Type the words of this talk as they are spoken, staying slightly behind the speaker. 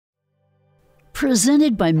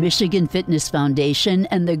Presented by Michigan Fitness Foundation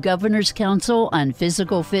and the Governor's Council on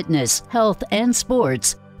Physical Fitness, Health, and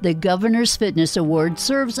Sports, the Governor's Fitness Award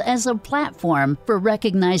serves as a platform for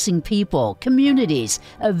recognizing people, communities,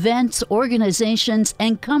 events, organizations,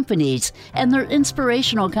 and companies and their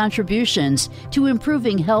inspirational contributions to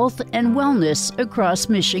improving health and wellness across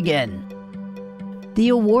Michigan. The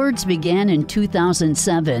awards began in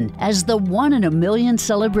 2007 as the One in a Million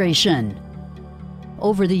celebration.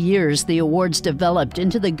 Over the years, the awards developed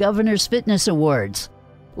into the Governor's Fitness Awards.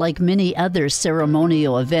 Like many other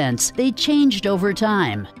ceremonial events, they changed over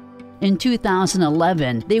time. In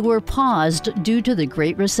 2011, they were paused due to the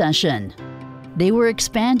Great Recession. They were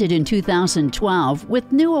expanded in 2012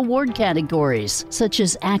 with new award categories such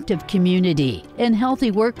as Active Community and Healthy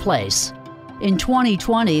Workplace. In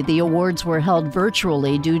 2020, the awards were held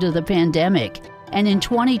virtually due to the pandemic. And in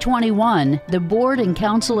 2021, the board and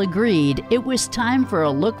council agreed it was time for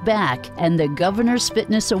a look back, and the Governor's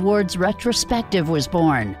Fitness Awards Retrospective was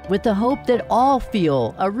born, with the hope that all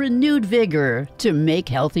feel a renewed vigor to make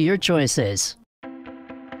healthier choices.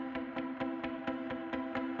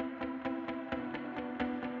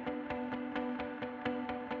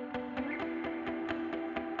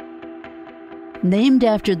 Named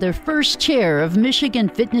after the first chair of Michigan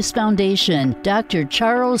Fitness Foundation, Dr.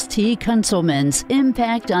 Charles T. Kunzelman's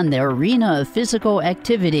impact on the arena of physical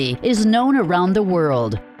activity is known around the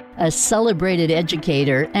world. A celebrated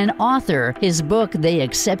educator and author, his book, They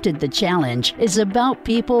Accepted the Challenge, is about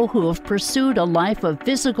people who have pursued a life of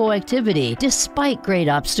physical activity despite great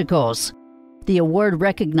obstacles. The award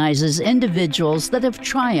recognizes individuals that have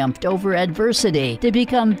triumphed over adversity to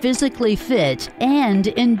become physically fit and,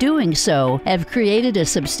 in doing so, have created a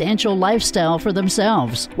substantial lifestyle for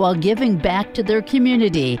themselves while giving back to their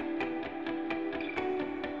community.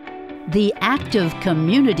 The Active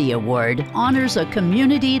Community Award honors a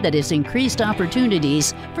community that has increased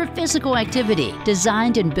opportunities for physical activity,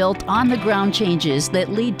 designed and built on-the-ground changes that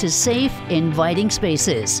lead to safe, inviting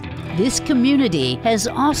spaces. This community has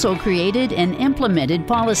also created and implemented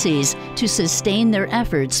policies to sustain their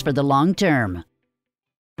efforts for the long term.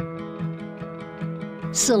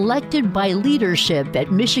 Selected by leadership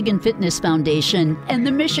at Michigan Fitness Foundation and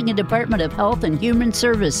the Michigan Department of Health and Human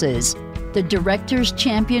Services, the Director's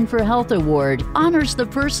Champion for Health Award honors the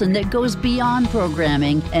person that goes beyond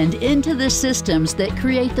programming and into the systems that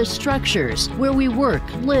create the structures where we work,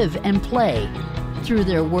 live, and play. Through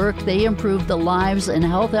their work, they improve the lives and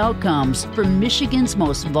health outcomes for Michigan's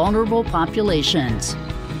most vulnerable populations.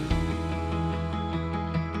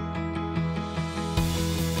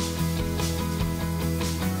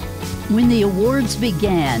 When the awards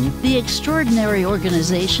began, the Extraordinary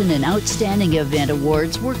Organization and Outstanding Event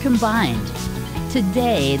Awards were combined.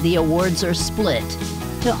 Today, the awards are split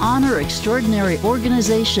to honor extraordinary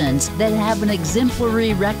organizations that have an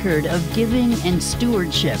exemplary record of giving and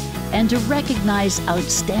stewardship, and to recognize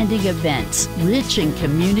outstanding events rich in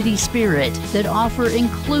community spirit that offer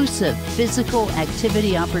inclusive physical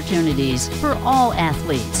activity opportunities for all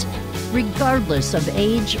athletes, regardless of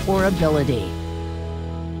age or ability.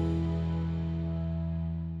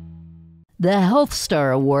 The Health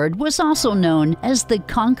Star Award was also known as the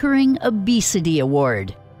Conquering Obesity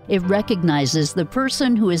Award. It recognizes the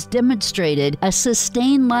person who has demonstrated a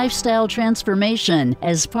sustained lifestyle transformation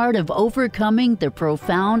as part of overcoming the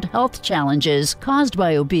profound health challenges caused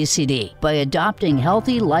by obesity by adopting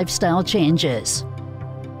healthy lifestyle changes.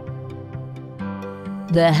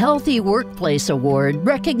 The Healthy Workplace Award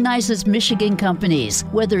recognizes Michigan companies,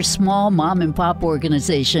 whether small mom-and-pop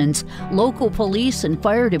organizations, local police and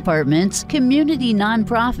fire departments, community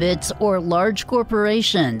nonprofits, or large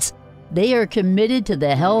corporations. They are committed to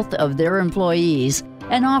the health of their employees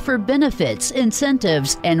and offer benefits,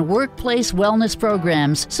 incentives, and workplace wellness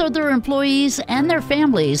programs so their employees and their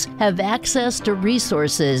families have access to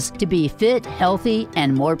resources to be fit, healthy,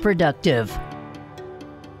 and more productive.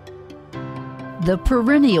 The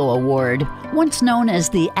Perennial Award, once known as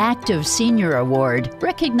the Active Senior Award,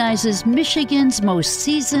 recognizes Michigan's most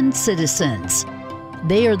seasoned citizens.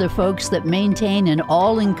 They are the folks that maintain an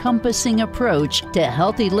all-encompassing approach to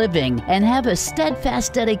healthy living and have a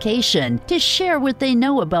steadfast dedication to share what they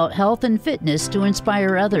know about health and fitness to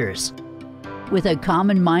inspire others. With a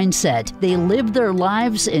common mindset, they live their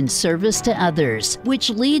lives in service to others, which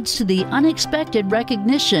leads to the unexpected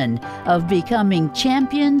recognition of becoming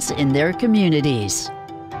champions in their communities.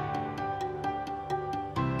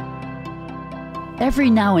 Every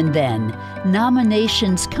now and then,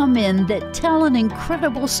 nominations come in that tell an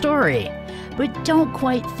incredible story. but don't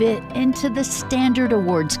quite fit into the standard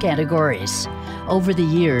awards categories. Over the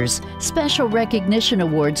years, special recognition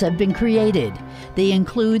awards have been created. They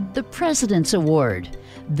include the President's Award,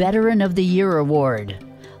 Veteran of the Year Award,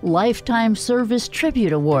 Lifetime Service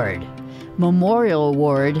Tribute Award, Memorial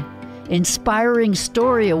Award, Inspiring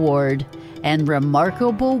Story Award, and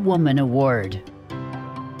Remarkable Woman Award.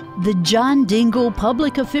 The John Dingell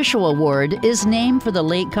Public Official Award is named for the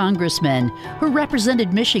late congressman who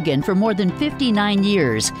represented Michigan for more than 59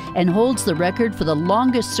 years and holds the record for the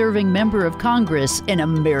longest-serving member of Congress in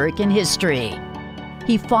American history.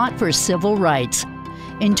 He fought for civil rights.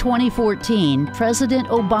 In 2014, President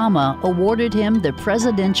Obama awarded him the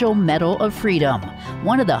Presidential Medal of Freedom,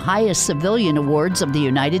 one of the highest civilian awards of the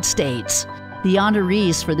United States. The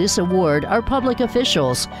honorees for this award are public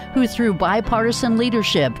officials who, through bipartisan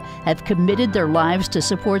leadership, have committed their lives to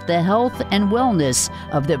support the health and wellness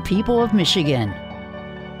of the people of Michigan.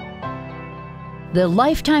 The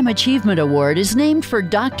Lifetime Achievement Award is named for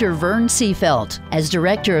Dr. Vern Seefelt. As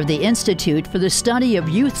director of the Institute for the Study of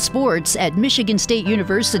Youth Sports at Michigan State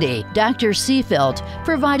University, Dr. Seefelt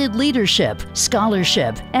provided leadership,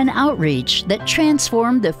 scholarship, and outreach that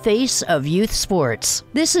transformed the face of youth sports.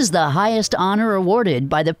 This is the highest honor awarded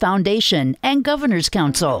by the Foundation and Governor's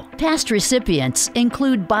Council. Past recipients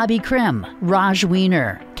include Bobby Krim, Raj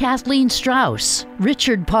Wiener, Kathleen Strauss,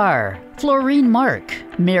 Richard Parr, Florine Mark,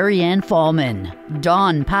 Marianne Fallman,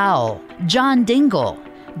 Dawn Powell, John Dingell,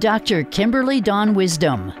 Dr. Kimberly Dawn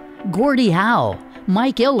Wisdom, Gordie Howe,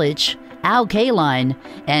 Mike Ilitch, Al Kaline,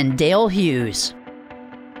 and Dale Hughes.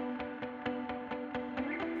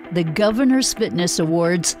 The Governor's Fitness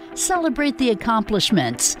Awards celebrate the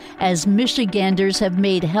accomplishments as Michiganders have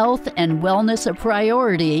made health and wellness a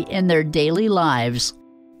priority in their daily lives.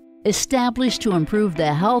 Established to improve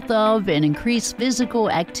the health of and increase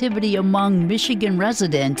physical activity among Michigan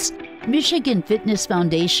residents, Michigan Fitness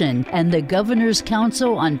Foundation and the Governor's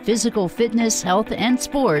Council on Physical Fitness, Health, and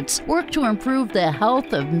Sports work to improve the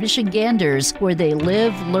health of Michiganders where they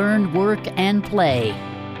live, learn, work, and play.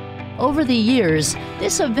 Over the years,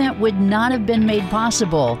 this event would not have been made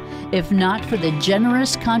possible if not for the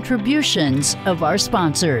generous contributions of our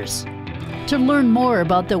sponsors. To learn more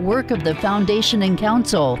about the work of the Foundation and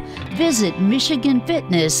Council, visit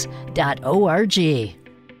michiganfitness.org.